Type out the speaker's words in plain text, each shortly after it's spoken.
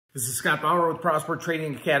This is Scott Bauer with Prosper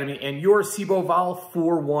Trading Academy and your SIBO Vol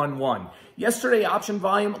 411. Yesterday, option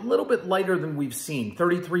volume a little bit lighter than we've seen.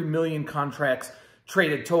 33 million contracts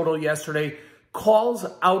traded total yesterday. Calls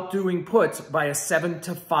outdoing puts by a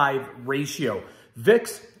 7-to-5 ratio.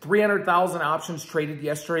 VIX, 300,000 options traded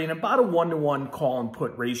yesterday and about a 1-to-1 call and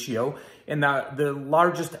put ratio. And the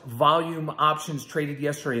largest volume options traded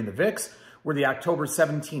yesterday in the VIX were the October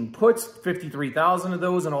 17 puts, 53,000 of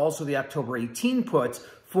those, and also the October 18 puts,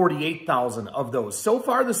 48,000 of those. So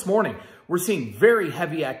far this morning, we're seeing very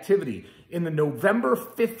heavy activity in the November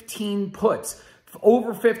 15 puts.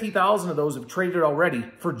 Over 50,000 of those have traded already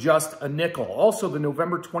for just a nickel. Also, the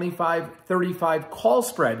November 25-35 call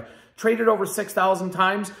spread traded over 6,000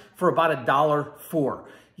 times for about $1.04.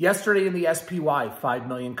 Yesterday in the SPY, 5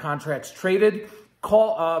 million contracts traded.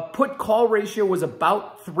 Put call ratio was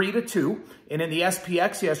about 3-to-2. And in the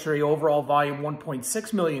SPX yesterday, overall volume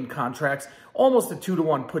 1.6 million contracts, almost a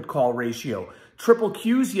 2-to-1 put call ratio. Triple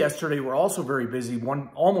Qs yesterday were also very busy,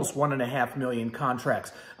 almost 1.5 million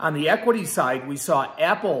contracts. On the equity side, we saw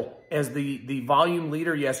Apple as the volume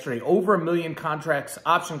leader yesterday, over 1 million contracts,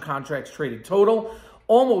 option contracts traded total,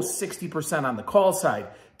 almost 60% on the call side.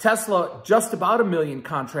 Tesla, just about 1 million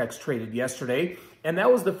contracts traded yesterday. And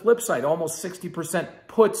that was the flip side, almost 60%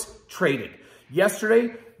 puts traded.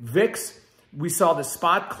 Yesterday, VIX, we saw the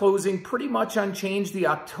spot closing pretty much unchanged. The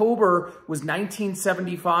October was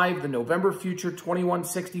 1975, the November future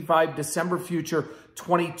 2165, December future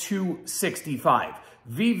 2265.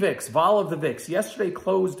 VVIX, vol of the VIX, yesterday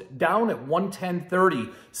closed down at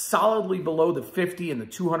 110.30, solidly below the 50 and the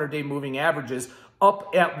 200-day moving averages,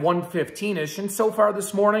 up at 115-ish. And so far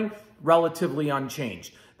this morning, relatively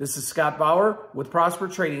unchanged. This is Scott Bauer with Prosper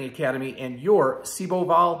Trading Academy and your SIBO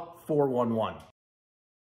Vol 411.